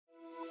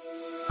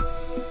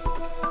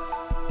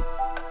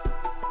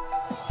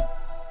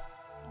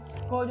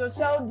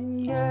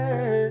Sheldon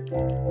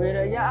with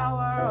a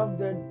hour of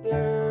the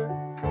day.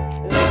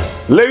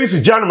 Ladies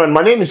and gentlemen,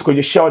 my name is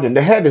Sheldon.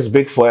 The head is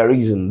big for a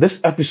reason. This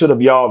episode of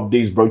Hour of the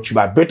Day is brought to you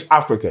by Bit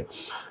Africa.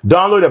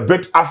 Download the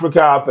Bit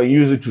Africa app and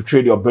use it to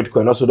trade your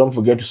Bitcoin. Also, don't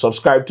forget to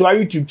subscribe to our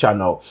YouTube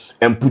channel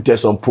and put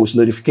us on post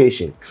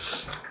notification.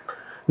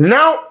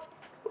 Now,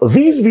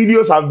 these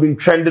videos have been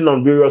trending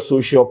on various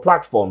social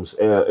platforms.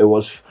 It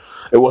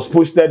was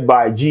posted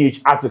by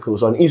GH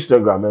Articles on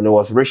Instagram and it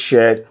was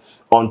reshared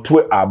on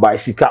Twitter by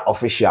Sika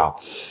Official.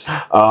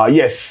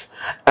 Yes,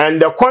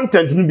 and the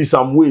content will be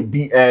some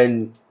way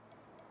and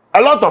a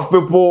lot of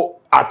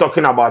people are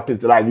talking about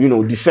it, like, you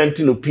know,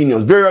 dissenting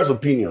opinions, various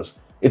opinions.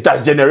 It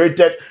has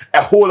generated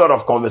a whole lot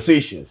of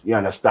conversations, you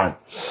understand?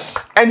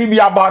 And it be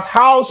about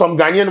how some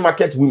Ghanaian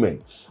market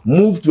women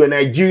moved to a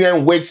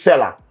Nigerian wage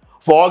seller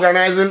for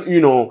organizing,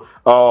 you know,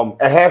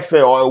 a hair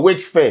fair or a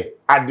wage fair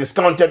at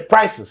discounted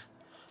prices.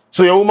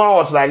 So your woman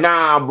was like,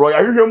 nah, bro,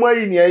 if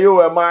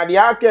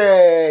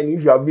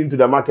you have been to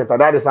the market,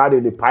 that is how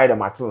they pay the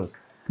matins.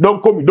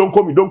 Don't call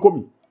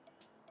me.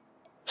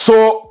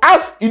 So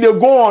as it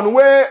go on,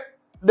 where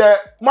the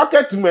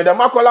market women, the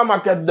Makola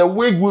market, the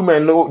wig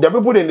women, the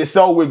people in the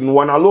sell wig,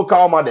 one are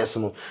local mothers,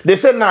 they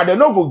said, nah, they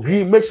no go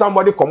agree, make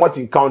somebody come out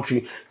in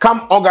country,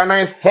 come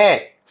organize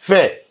hair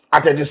fair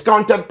at a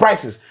discounted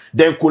prices,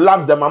 then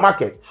collapse the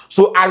market.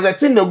 So as the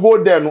thing they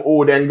go there,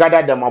 then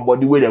gather them about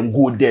the way them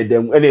go there,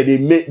 them and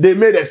they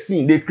made a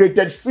scene, they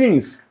created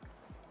scenes.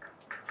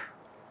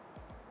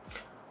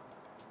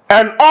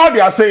 And all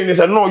they are saying is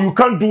that no, you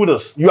can't do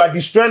this. You are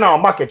destroying our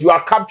market, you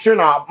are capturing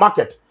our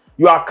market,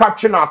 you are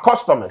capturing our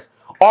customers.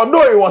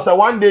 Although it was a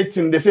one-day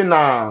thing, they say,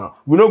 nah,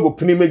 we don't go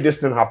make this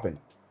thing happen.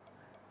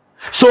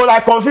 So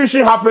like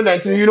confusion happened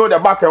until, you know, the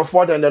back and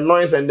forth and the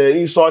noise and the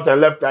insult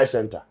and left, right,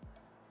 center.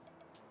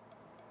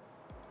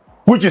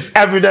 Which is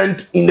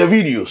evident in the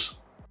videos.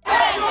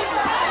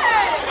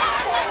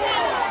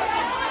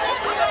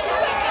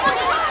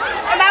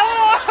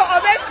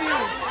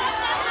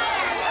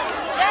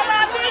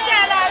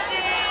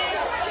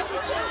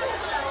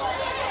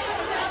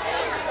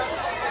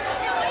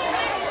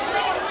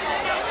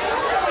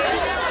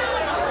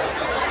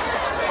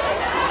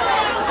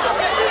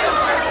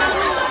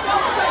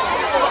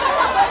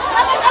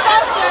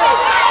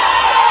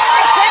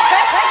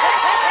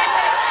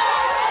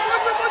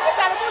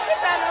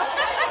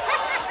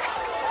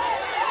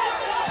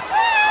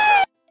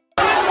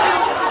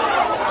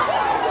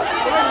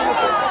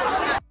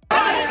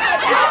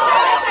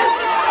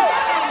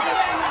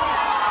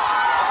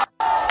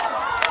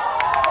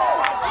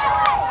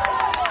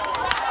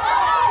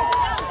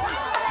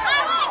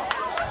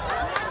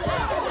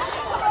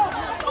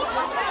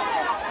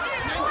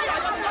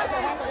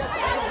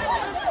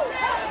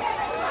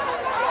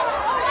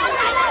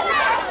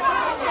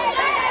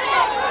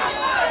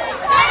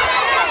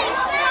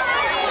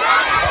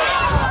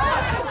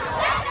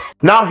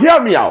 Now, hear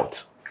me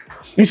out.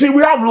 You see,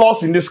 we have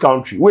laws in this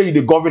country where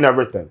they govern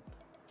everything.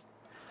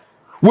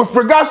 With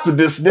regards to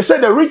this, they say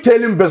the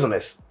retailing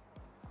business,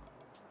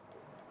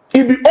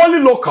 it be only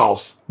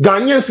locals,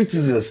 Ghanaian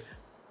citizens,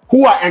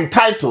 who are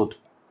entitled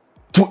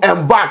to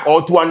embark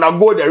or to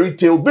undergo the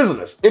retail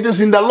business. It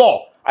is in the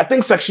law. I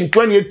think Section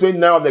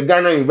 2829 of the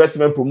Ghana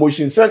Investment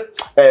Promotion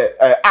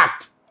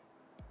Act.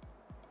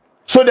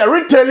 So the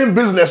retailing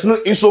business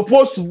is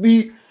supposed to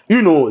be,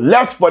 you know,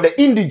 left for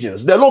the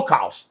indigents, the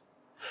locals.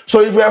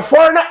 So if you're a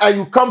foreigner and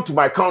you come to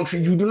my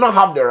country, you do not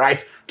have the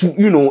right to,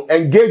 you know,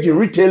 engage in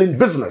retailing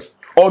business.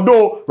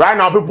 Although right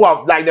now people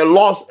have, like, the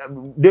laws,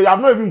 they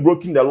have not even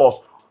broken the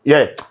laws.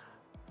 Yeah.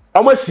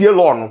 I'm going to see a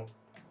law, no.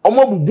 I'm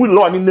going to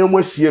law in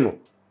the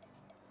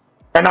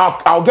and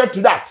I'll get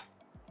to that.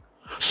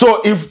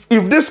 So if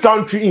this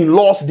country in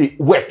laws they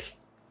work,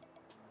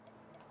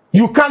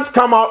 you can't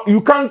come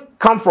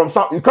from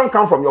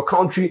your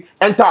country,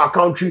 enter our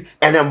country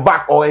and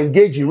embark or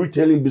engage in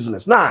retailing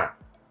business. Nah.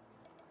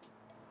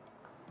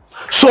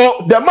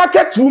 So the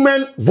market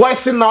women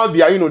voicing out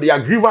their, you know, their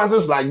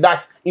grievances like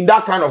that in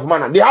that kind of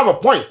manner, they have a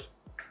point.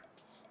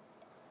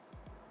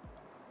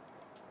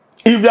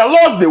 If their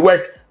laws they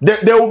work,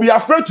 they will be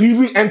afraid to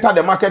even enter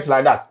the market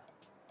like that.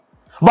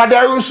 But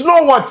there is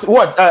no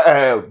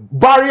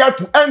barrier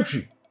to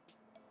entry.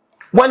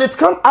 When it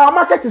comes, our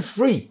market is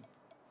free.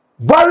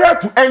 Barrier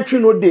to entry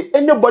no day.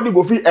 Anybody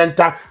go free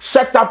enter,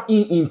 set up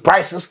in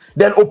prices,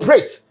 then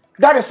operate.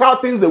 That is how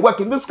things they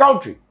work in this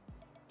country.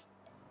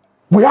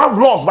 We have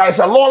laws, but it's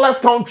a lawless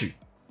country.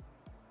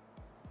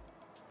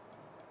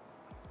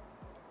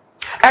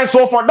 And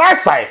so for that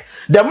side,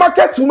 the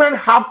market women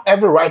have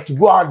every right to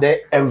go out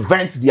there and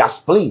vent their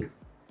spleen.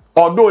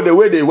 Although the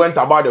way they went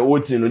about the whole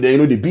thing,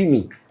 they beat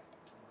me.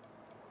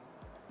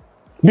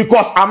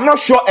 Because I'm not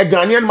sure a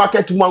Ghanaian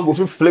market woman go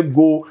flip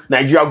go,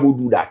 Nigeria go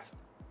do that.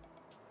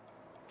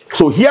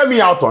 So hear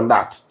me out on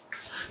that.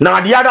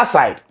 Now the other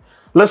side,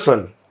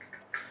 listen,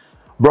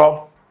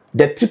 bro.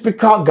 The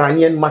typical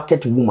Ghanaian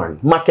market woman,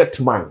 market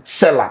man,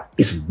 seller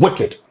is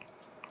wicked.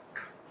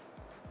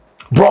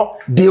 Bro,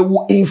 they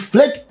will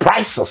inflate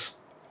prices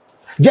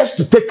just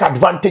to take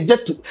advantage,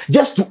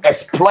 just to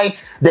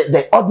exploit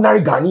the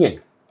ordinary Ghanaian.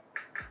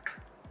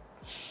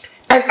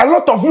 And a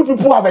lot of you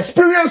people have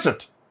experienced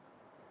it.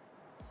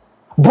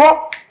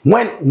 Bro,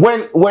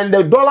 when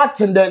the dollar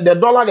and the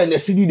dollar and the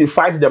CD they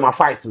fight, them are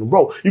fighting,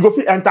 bro. You go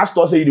fit enter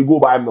store, say you go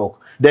buy milk.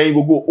 Then you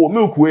go, oh,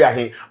 milk where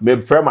here, my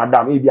friend,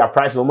 madam, maybe a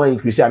price no more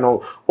increase. I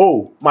know.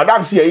 Oh,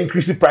 madam, see a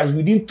increase the price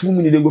within 2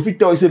 minutes. They go fit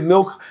tell you say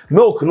milk,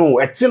 no,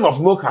 a tin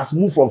of milk has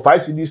moved from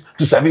 5 cedis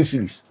to 7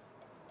 cedis.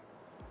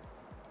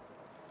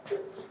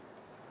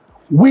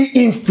 We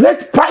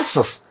inflate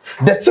prices.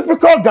 The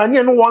typical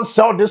Ghanaian no one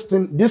sell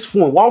this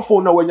phone, one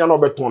phone now when you're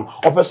not beton,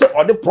 or person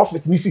or the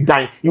profit missing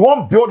dying. You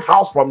won't build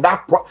house from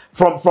that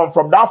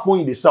from that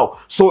phone they sell.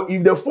 So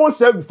if the phone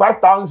sells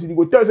 5,000, you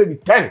go tell you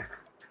 10.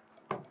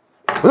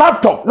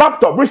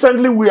 Laptop.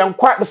 Recently we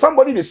inquired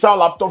somebody they sell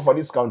laptop for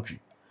this country.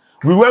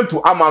 We went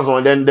to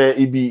Amazon, then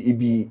it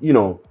be you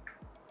know,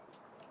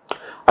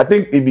 I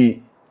think it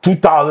be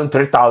 $2,000,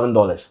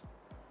 $3,000.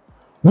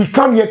 We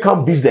come here,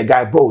 come beat the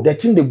guy, bro. The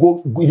thing they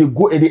go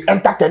and they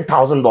enter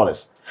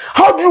 $10,000.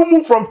 How do you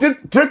move from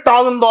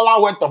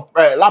 $3,000 worth of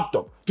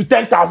laptop to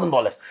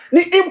 $10,000?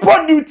 The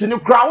import duty in the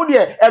crowd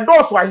here, and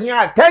those who are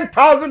here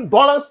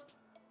 $10,000.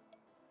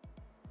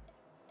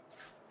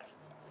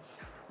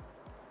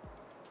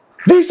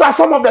 These are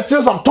some of the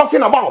things I'm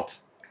talking about.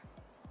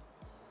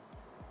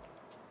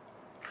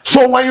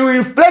 So when you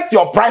inflate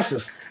your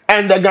prices,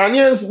 and the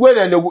Ghanaians,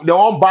 when they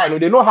won't buy,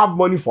 they don't have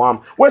money for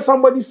them. When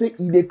somebody say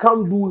if they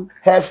can't do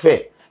hair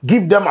fair,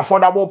 give them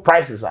affordable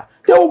prices,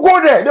 they will go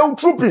there, they will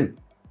troop in.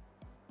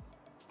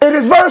 It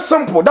is very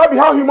simple. That be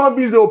how human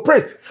beings they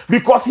operate.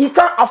 Because he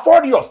can't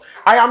afford yours.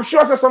 I am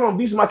sure that some of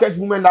these market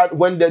women that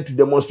went there to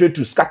demonstrate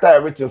to scatter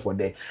everything for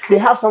them, they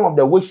have some of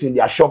the wigs in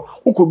their shop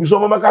who could be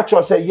some market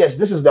church say, yes,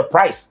 this is the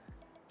price.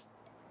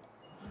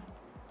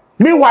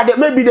 Meanwhile,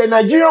 maybe the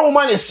Nigerian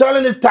woman is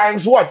selling it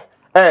times what?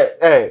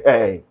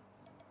 So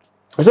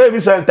if you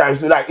sell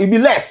times, like it be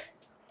less.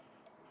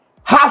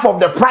 Half of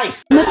the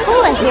price.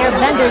 Nicola hair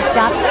vendor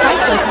stops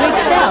priceless wig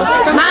sales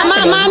from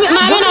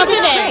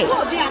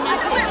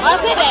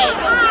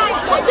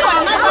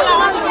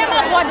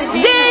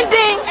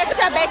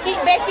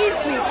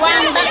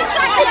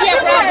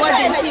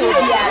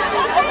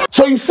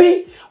So you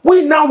see,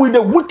 we now with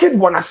the wicked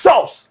one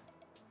ourselves.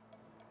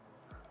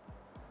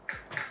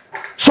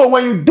 So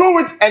when you do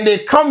it and they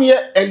come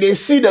here and they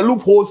see the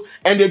loopholes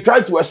and they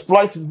try to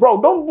exploit it,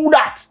 bro, don't do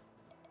that.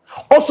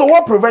 Also,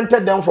 what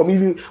prevented them from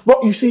even?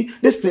 But you see,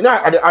 this thing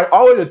I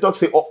always talk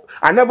say, oh,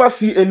 I never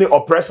see any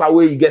oppressor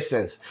where you get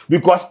sense.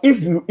 Because if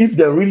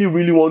they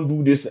really want to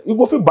do this, you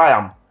go to buy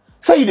them.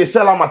 Say they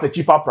sell them at a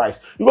cheaper price.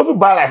 You go to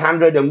buy like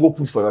 100 and go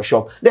put for your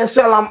shop. Then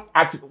sell them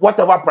at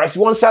whatever price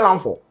you want to sell them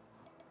for.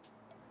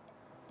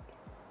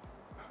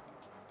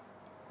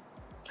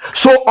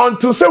 So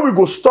until say we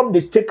go stop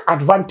they take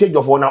advantage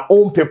of on our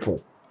own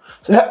people.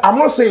 So I'm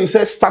not saying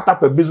say start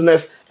up a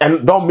business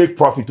and don't make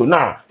profit.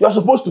 Now you're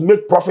supposed to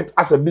make profit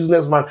as a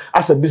businessman,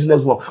 as a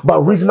businesswoman,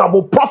 but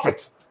reasonable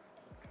profit.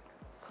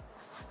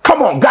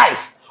 Come on,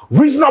 guys,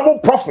 reasonable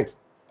profit.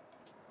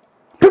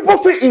 People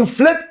feel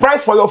inflate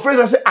price for your face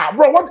and say, ah,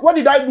 bro, what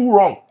did I do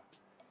wrong?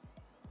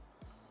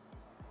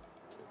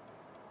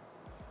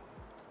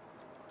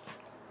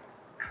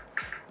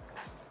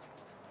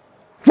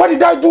 What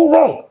did I do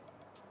wrong?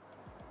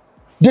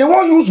 They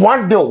won't use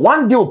one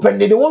deal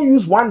penny. They won't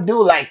use one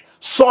deal like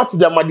sort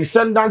them my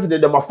descendants,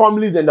 them my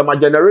families, and them my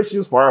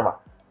generations forever.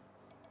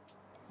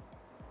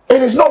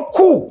 It is not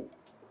cool.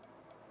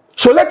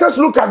 So let us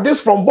look at this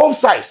from both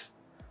sides.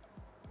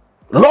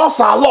 Laws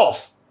are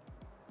laws.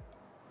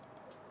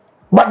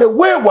 But the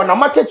way when a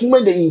market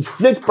women they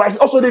inflate prices,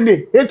 also then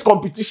they hate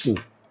competition.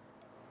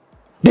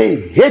 They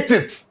hate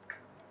it.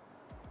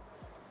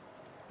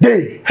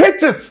 They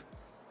hate it.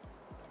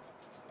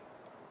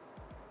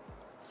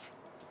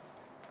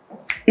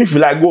 If you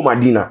like go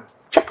Medina,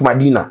 check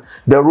Medina,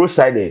 the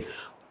roadside there,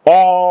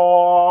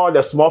 all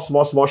the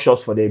small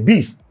shops for the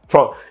bees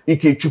from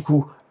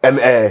Ikechuku,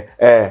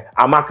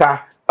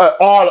 Amaka,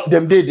 all of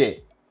them they there.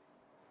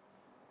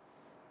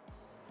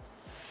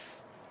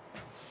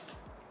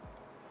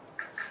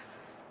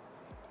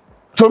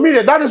 To me,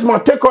 that is my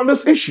take on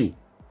this issue.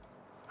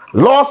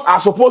 Laws are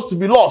supposed to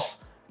be laws,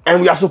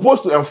 and we are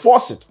supposed to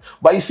enforce it.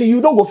 But you see,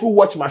 you don't go through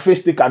watch my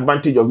face take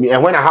advantage of me,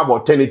 and when I have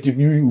alternative,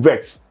 you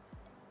vex.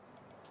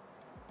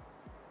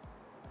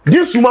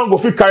 This woman go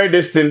fit carry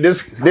this thing,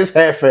 this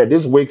hair fair,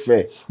 this wig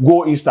fair,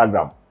 go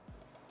Instagram.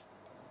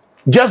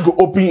 Just go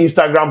open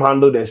Instagram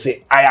handle and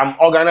say, I am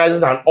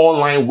organizing an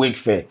online wig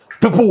fair.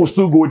 People will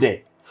still go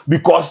there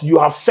because you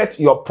have set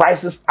your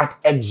prices at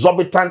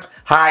exorbitant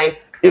high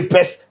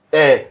Apex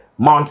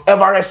Mount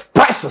Everest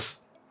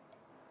prices.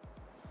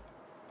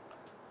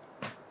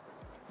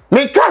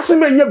 Me can't see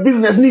me your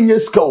business in your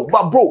school,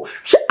 but bro,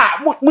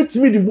 what's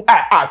me the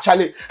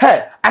Charlie?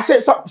 Hey, I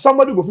said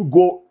somebody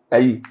go.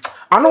 I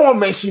don't want to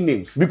mention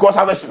names because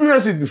I've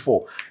experienced it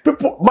before.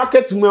 People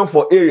market women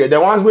for area,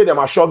 the ones where them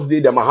are shops,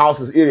 them are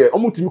houses area.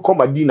 Almost to me come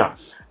at dinner.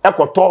 I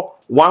could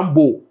talk 1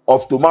 bowl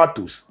of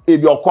tomatoes.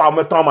 If you're quite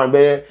 50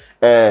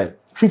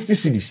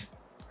 cedis.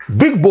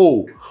 Big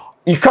bowl.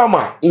 He come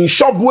out in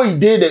shop where he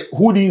did the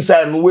hood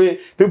inside and way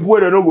people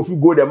where they don't go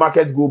go the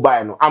market go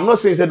buy. No, I'm not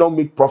saying they don't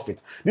make profit.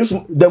 This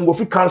them go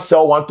can't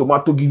sell one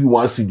tomato give you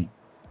 1 cedi.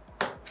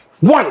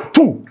 1,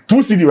 2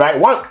 cedi, right?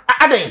 One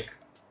adding.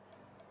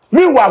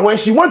 Meanwhile, when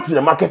she went to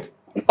the market,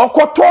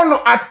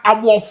 Okotono at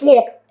about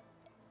 4.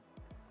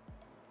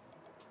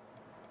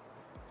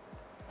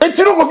 And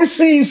you don't go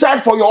see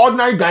inside for your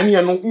ordinary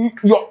Ghanaian.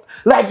 Your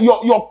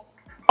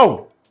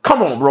oh,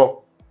 come on, bro.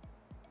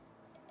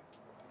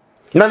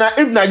 Now,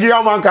 if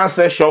Nigerian man can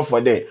sell shop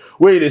for them,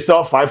 where they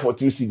sell 5 for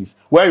 2 cedis,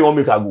 where you want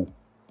make a go?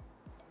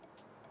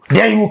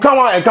 Then you come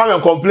out and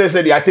complain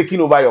say they are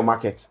taking over your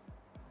market.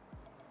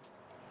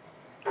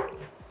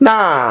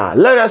 Nah,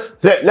 let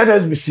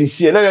us be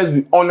sincere, let us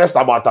be honest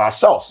about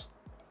ourselves.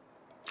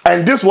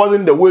 And this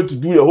wasn't the way to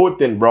do the whole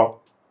thing, bro.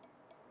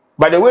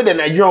 By the way, the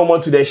Nigerian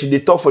woman today,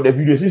 they talk for the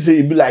videos, she say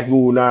it be like,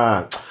 oh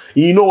nah,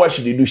 you know what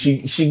she do?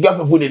 She got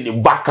people in the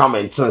back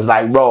comments,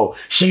 like, bro,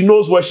 she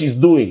knows what she's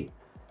doing.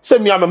 Say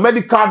me, I'm a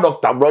medical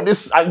doctor, bro.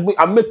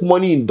 I make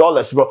money in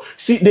dollars, bro.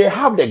 See, they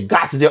have the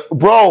guts,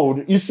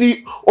 bro. You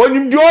see, on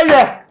enjoy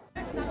it.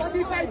 But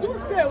if I do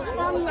sales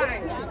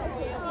online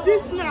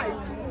this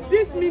night,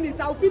 this minute,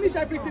 I'll finish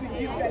everything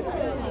in this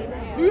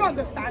bed. Do you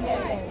understand?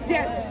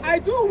 Yes, I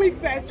do week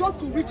first just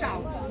to reach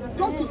out,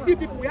 just to see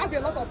people. We have a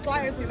lot of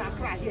clients in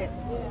Accra here,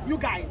 you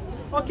guys.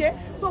 Okay,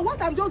 so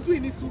what I'm just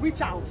doing is to reach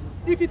out.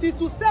 If it is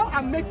to sell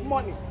and make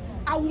money,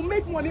 I will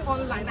make money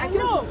online. I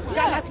came to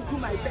Ghana to do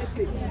my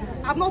birthday.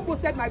 I've not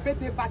posted my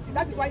birthday party.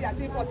 That is why you are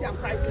saying 40 and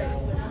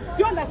priceless.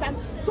 Do you understand?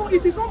 So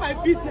it is not my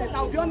business.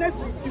 I'll be honest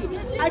with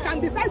you. I can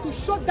decide to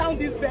shut down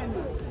this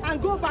venue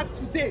and go back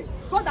today.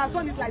 God has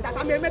done it like that.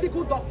 I'm a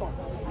medical doctor.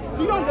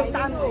 Do you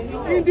understand?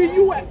 In the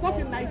US, not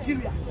in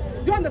Nigeria.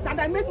 Do you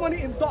understand? I make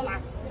money in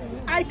dollars.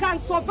 I can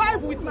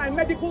survive with my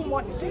medical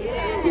money. Do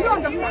you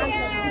understand?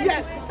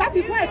 Yes. That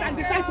is why I can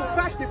decide to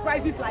crash the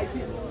prices like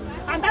this.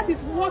 And that is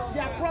what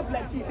their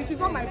problem is. It is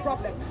not my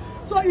problem.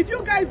 So if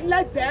you guys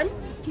let them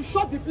to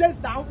shut the place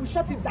down, we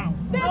shut it down.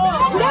 They will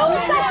shut it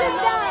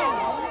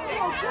down. They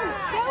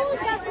will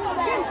shut it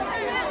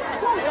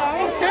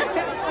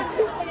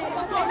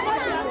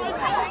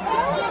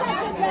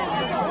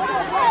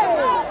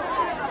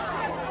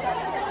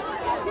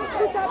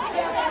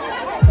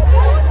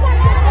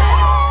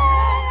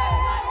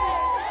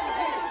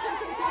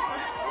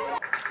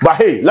But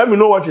hey, let me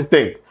know what you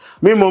think.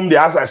 Me, mom,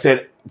 as I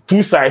said,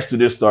 2 sides to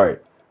this story.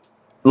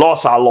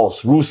 Laws are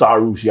laws, rules are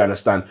rules, you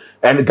understand?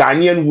 And the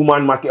Ghanaian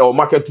woman market or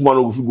market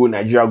woman will go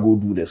Nigeria go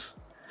do this.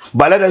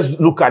 But let us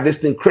look at this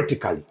thing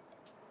critically.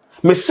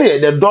 Me say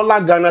the dollar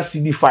Ghana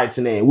cedi fight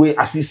where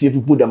I see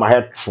people them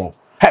ahead from.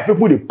 Hey,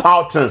 people they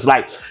power things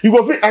like you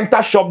go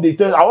enter shop, they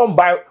tell I won't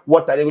buy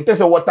water, they will tell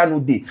say water no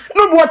day.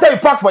 No water you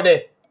pack for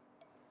there.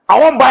 I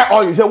won't buy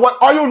oil. You say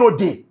what oil no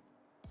day.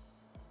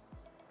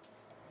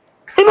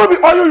 You know,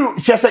 the oil you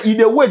say in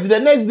the wait the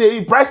next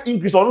day price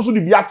increase or also the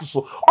biaki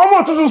so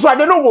almost so I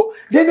don't know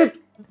then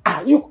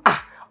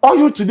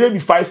oil today be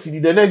 5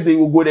 cedi the next day you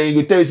will go there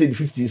you go tell you say the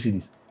 15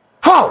 cedis.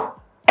 How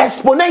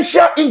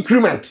exponential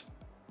increment?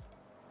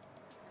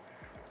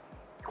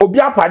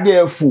 Obia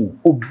pade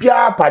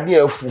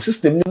fu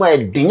system ni ma e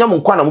denya mo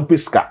kwa na mo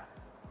pesika.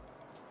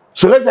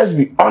 So let us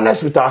be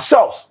honest with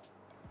ourselves.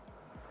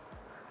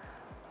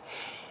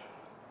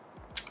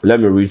 Let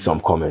me read some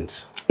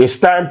comments. It's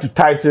time to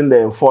tighten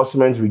the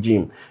enforcement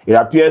regime. It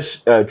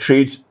appears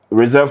trade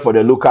reserved for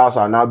the locals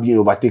are now being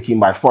overtaken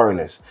by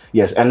foreigners.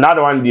 Yes,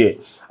 another one there,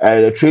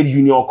 the Trade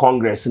Union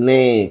Congress,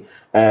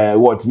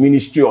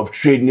 Ministry of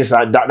Trade,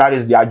 that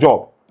is their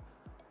job.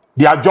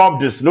 Their job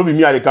this, no be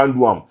me, they can't do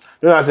them.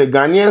 You know, as a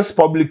Ghanaians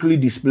publicly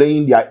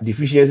displaying their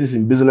deficiencies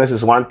in business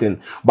is one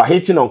thing, but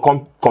hating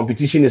on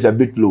competition is a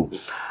bit low.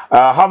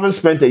 Having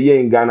spent a year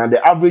in Ghana,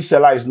 the average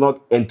seller is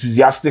not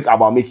enthusiastic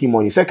about making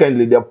money.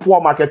 Secondly, their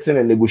poor marketing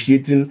and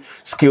negotiating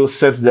skills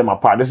sets them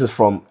apart. This is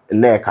from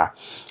Neka. I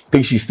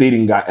think she stayed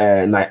in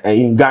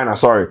Ghana,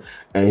 sorry,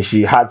 and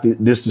she had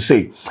this to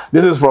say.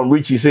 This is from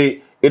Richie.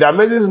 Say, it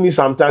amazes me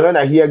sometimes when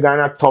I hear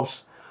Ghana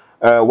tops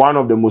one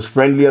of the most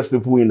friendliest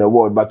people in the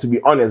world. But to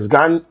be honest,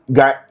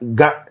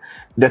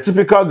 the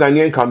typical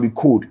Ghanaian can be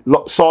cold,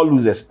 sore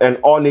losers, and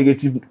all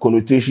negative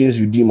connotations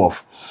you deem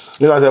of.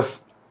 You know, as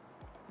if,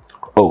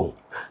 oh,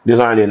 this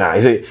one day now.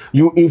 He say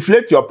you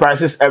inflate your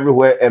prices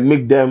everywhere and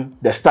make them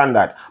the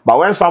standard. But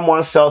when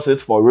someone sells it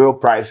for real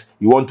price,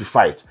 you want to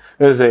fight.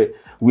 He say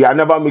we are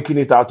never making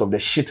it out of the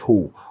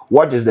shithole.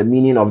 What is the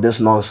meaning of this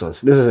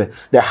nonsense? This is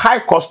the high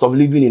cost of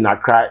living in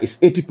Accra is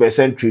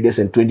 80% traders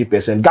and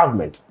 20%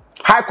 government.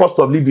 High cost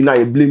of living now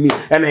you blame me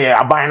and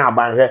you're buying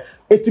here.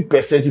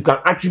 80% you can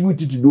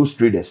attribute it to those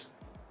traders.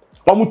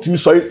 Almost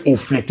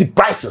inflated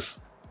prices.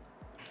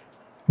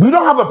 We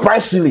don't have a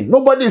price ceiling.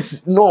 Nobody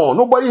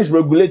is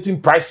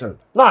regulating pricing.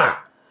 Nah.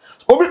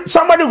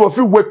 Somebody will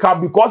feel wake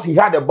up because he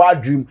had a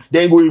bad dream,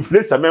 then go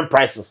inflate cement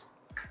prices.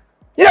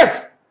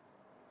 Yes.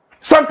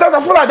 Sometimes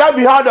I feel like that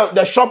be how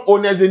the shop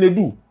owners they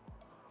do.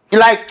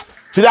 Like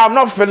today I'm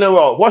not feeling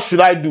well. What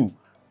should I do?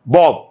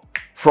 Bob,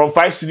 from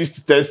 5 cities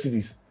to 10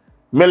 cities.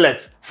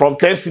 Millet, from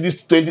 10 cities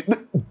to 20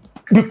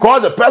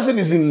 because the person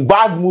is in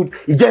bad mood.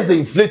 It just they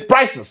inflate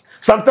prices.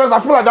 Sometimes I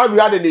feel like that we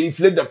had they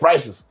inflate the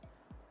prices.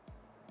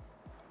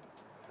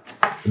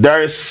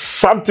 There is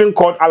something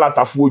called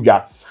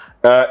alatafuja.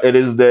 It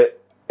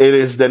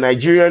is the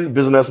Nigerian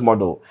business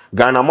model.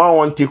 Ghana man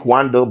won't take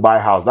one day buy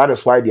house. That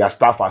is why their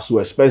staff are so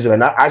expensive.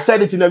 And I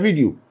said it in a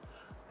video.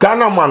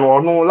 Ghana man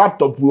or no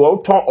laptop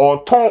or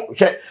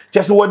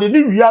just what they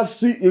did. We are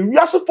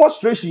so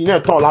frustration in a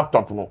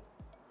laptop no.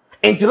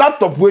 Into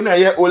laptop when I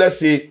hear let's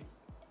say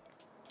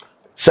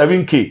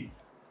 7K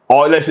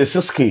or let's say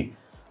 6K.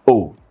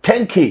 Oh,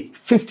 10K,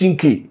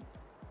 15K.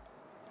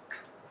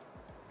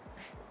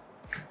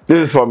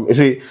 This is from, you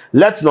see,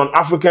 let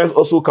non-Africans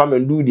also come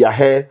and do their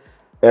hair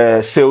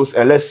sales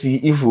and let's see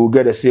if we'll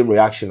get the same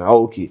reaction.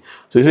 Oh, okay.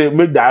 So you say,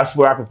 make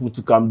diaspora people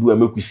to come do and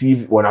make we see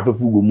if when our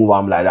people go move.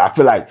 I'm like that. I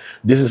feel like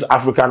this is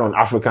African on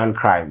African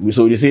crime.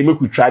 So they say, make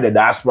we try the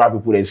diaspora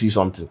people and see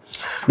something.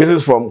 This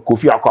is from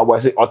Kofi Kwadwo. I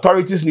say,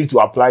 authorities need to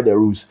apply the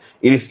rules.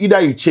 It is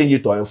either you change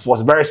it or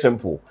enforce. Very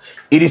simple.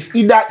 It is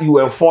either you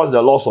enforce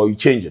the laws or you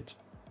change it.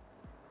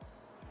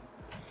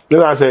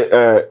 I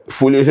say,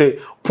 fully say,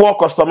 poor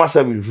customer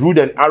service, rude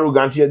and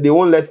arrogant. They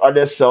won't let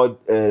others sell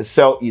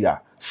either.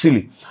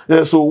 Silly.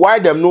 So why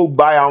them no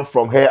buy them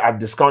from here at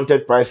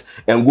discounted price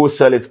and go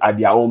sell it at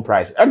their own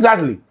price?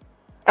 Exactly.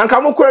 And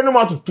come on, no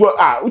matter to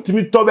 12, with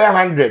me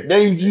 100.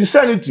 Then you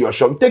sell it to your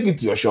shop, take it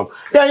to your shop.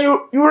 Then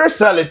you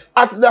resell it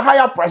at the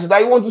higher price that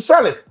you want to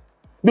sell it.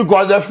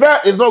 Because the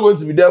fair is not going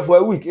to be there for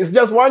a week. It's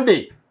just one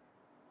day.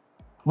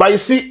 But you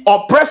see,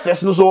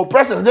 oppressors,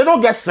 they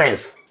don't get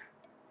sense.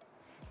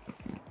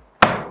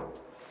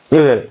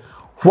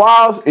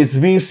 Whilst it's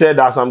being said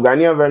that some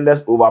Ghanaian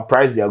vendors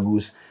overprice their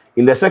goods,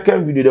 in the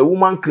second video, the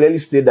woman clearly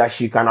stated that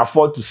she can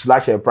afford to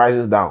slash her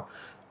prices down.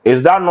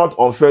 Is that not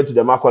unfair to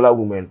the Makola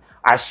woman?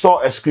 I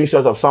saw a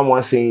screenshot of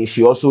someone saying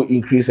she also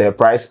increased her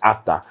price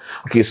after.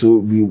 Okay,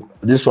 so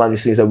this one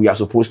is saying that we are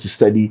supposed to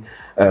study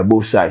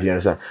both sides. You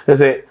understand? They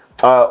say,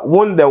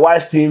 won't the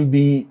wise thing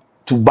be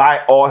to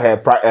buy all her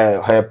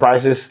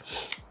prices,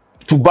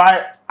 to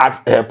buy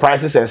at her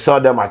prices and sell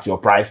them at your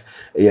price?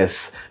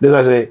 Yes. This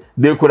one say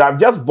they could have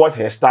just bought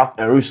her stuff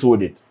and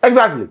resold it.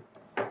 Exactly.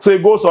 So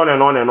it goes on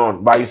and on and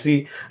on. But you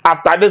see,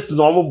 after this,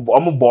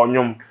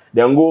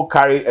 then go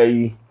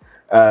carry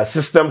a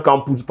system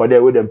can put for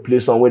there with them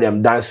place on with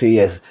them dance. Say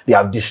yes, they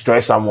have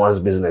destroyed someone's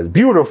business.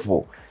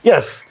 Beautiful.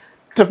 Yes.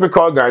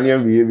 Typical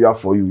Ghanaian behavior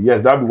for you.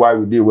 Yes, that's why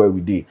we did where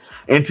we did.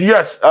 And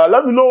yes,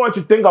 let me know what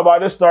you think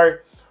about this story.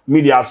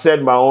 Me, I've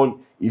said my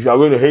own. If you're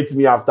going to hate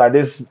me after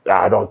this,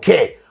 I don't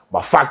care.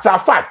 But facts are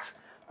facts.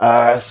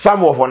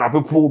 Some of our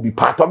people will be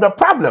part of the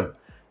problem.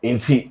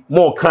 And see,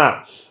 more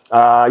can.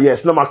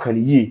 Yes, no matter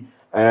ye.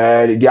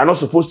 They are not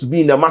supposed to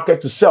be in the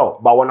market to sell.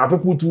 But when our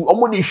people to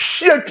almost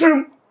share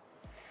trim.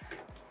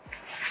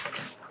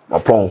 My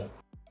phone.